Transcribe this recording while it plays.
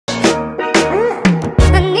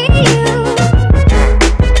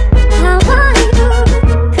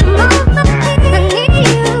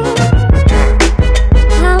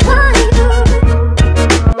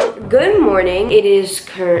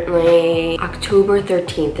currently October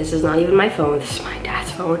 13th. This is not even my phone, this is my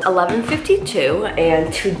dad's phone. 11:52,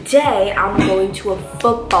 and today I'm going to a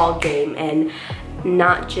football game, and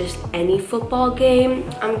not just any football game.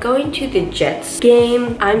 I'm going to the Jets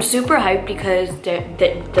game. I'm super hyped because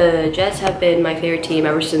the Jets have been my favorite team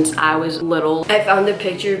ever since I was little. I found a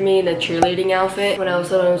picture of me in a cheerleading outfit when I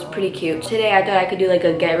was little and it was pretty cute. Today I thought I could do like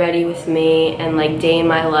a get ready with me and like day in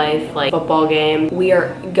my life, like football game. We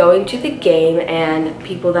are going to the game and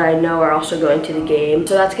people that I know are also going to the game.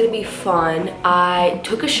 So that's gonna be fun. I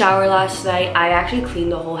took a shower last night. I actually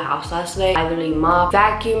cleaned the whole house last night. I literally mopped,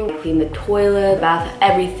 vacuumed, cleaned the toilet,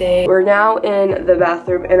 everything. We're now in the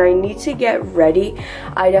bathroom and I need to get ready.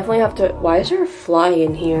 I definitely have to, why is there a fly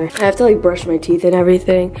in here? I have to like brush my teeth and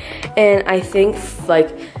everything. And I think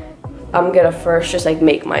like I'm gonna first just like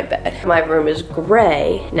make my bed. My room is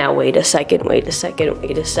gray. Now wait a second. My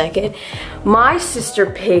sister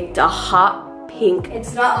picked a hot pink.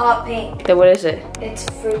 It's not hot pink. Then what is it? It's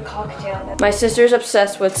fruit cocktail. My sister's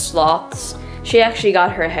obsessed with sloths. She actually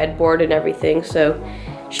got her headboard and everything, so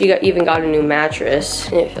she even got a new mattress,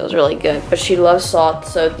 and it feels really good. But she loves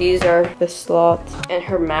sloths, so these are the sloths. And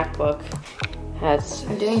her MacBook has...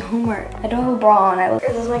 I'm doing homework. I don't have a bra on.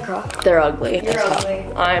 This is my crop. They're ugly. You're ugly.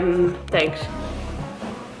 Thanks.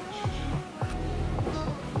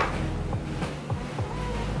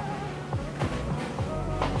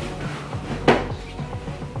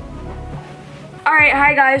 Alright,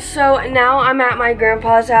 hi guys, so now I'm at my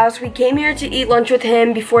grandpa's house. We came here to eat lunch with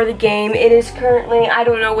him before the game. It is currently, I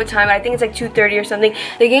don't know what time, I think it's like 2:30 or something.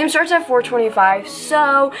 The game starts at 4:25,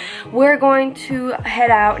 so we're going to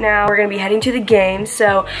head out now. We're going to be heading to the game,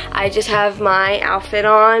 so I just have my outfit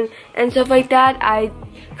on and stuff like that. I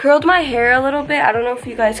curled my hair a little bit. I don't know if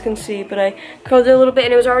you guys can see, but I curled it a little bit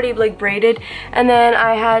and it was already like braided. And then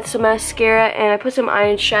I had some mascara and I put some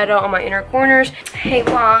eyeshadow on my inner corners. Hey,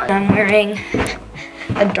 Juan. I'm wearing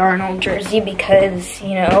a Darnold jersey because,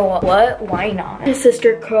 you know what? Why not? My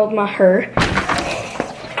sister curled my hair.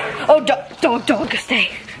 Oh, don't stay.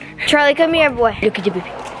 Charlie, come here, boy. Look at your baby.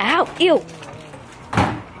 Ow, ew.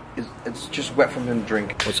 It's just wet from him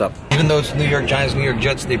drink. What's up? Even though it's New York Giants, New York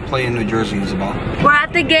Jets, they play in New Jersey, Isabel. We're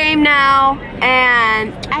at the game now,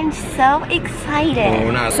 and I'm so excited.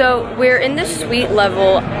 We're not. so we're in the suite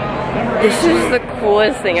level. This is the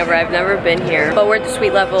coolest thing ever. I've never been here, but we're at the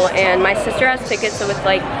suite level, and my sister has tickets, so it's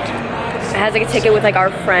like, has like a ticket with like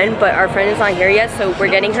our friend, but our friend is not here yet, so we're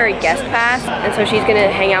getting her a guest pass, and so she's gonna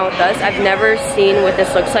hang out with us. I've never seen what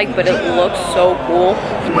this looks like, but it looks so cool.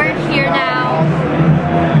 We're here now,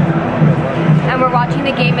 and we're watching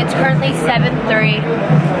the game. It's currently 7-3.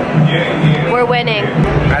 We're winning.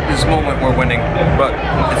 At this moment, we're winning, but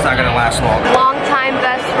it's not gonna last long. Long-time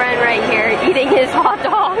best friend right here, eating his hot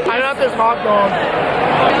dog. I love this hot dog.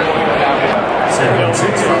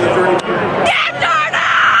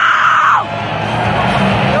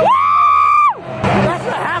 That's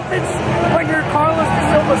what happens when you're Carlos De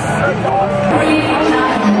Silva's son.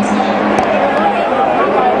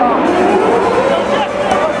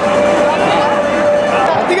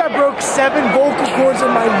 I think I broke 7 vocal cords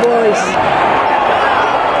in my voice.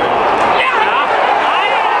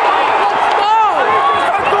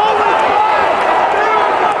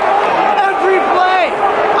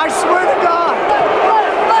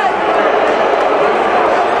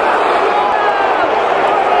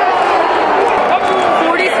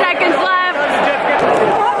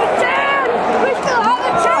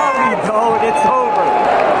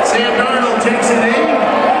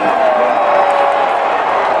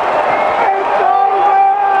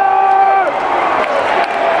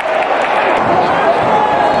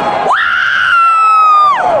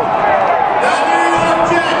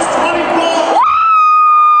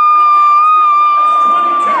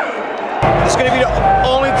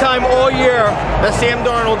 That Sam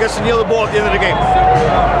Darnold gets to kneel the ball at the end of the game.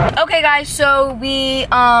 Okay guys, so we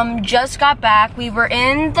just got back. We were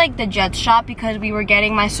in like the Jets shop because we were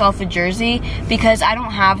getting myself a jersey because I don't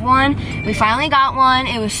have one. We finally got one.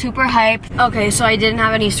 It was super hype. Okay, so I didn't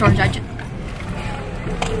have any storage.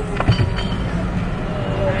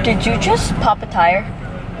 Did you just pop a tire?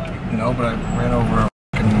 No, but I ran over a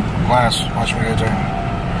fucking glass. Watch me get there.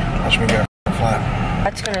 Watch me get flat.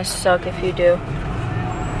 That's gonna suck if you do.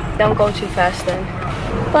 Don't go too fast then.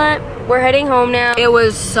 But we're heading home now. It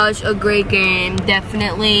was such a great game.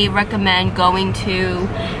 Definitely recommend going to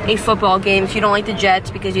a football game. If you don't like the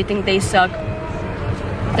Jets because you think they suck,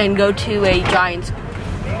 then go to a Giants.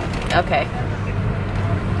 Okay.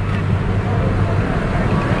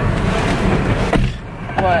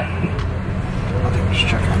 What? I think we should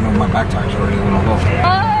check. I know my back tire's already a little low.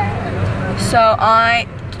 So I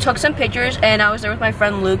took some pictures, and I was there with my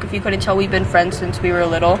friend Luke. If you couldn't tell, we've been friends since we were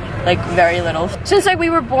little, like very little. Since like we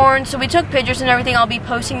were born, so we took pictures and everything. I'll be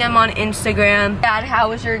posting them on Instagram. Dad, how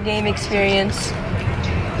was your game experience?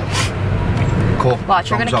 Cool. Watch,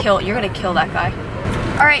 you're gonna kill that guy.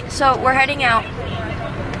 All right, so we're heading out.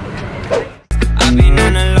 I've been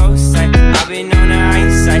on the low side, I've been on the high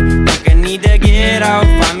side. Think I need to get out,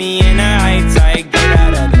 find me in the high tide. Get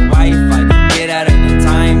out of the Wi-Fi, get out of the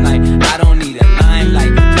timeline. I don't need a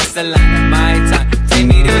limelight, just a line of my time. Take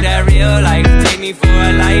me to that real life, take me for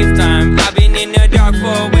a lifetime. I've been in the dark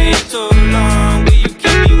for way too long. Will you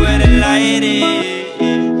keep me where the light is?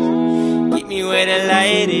 Keep me where the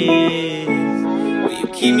light is. Will you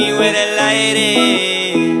keep me where the light is?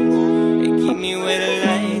 Keep me where the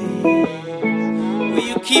light is. Will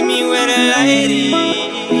you keep me where the light is?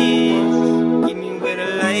 Keep me where the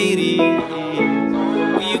light is.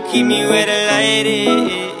 Will you keep me where the light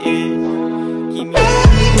is?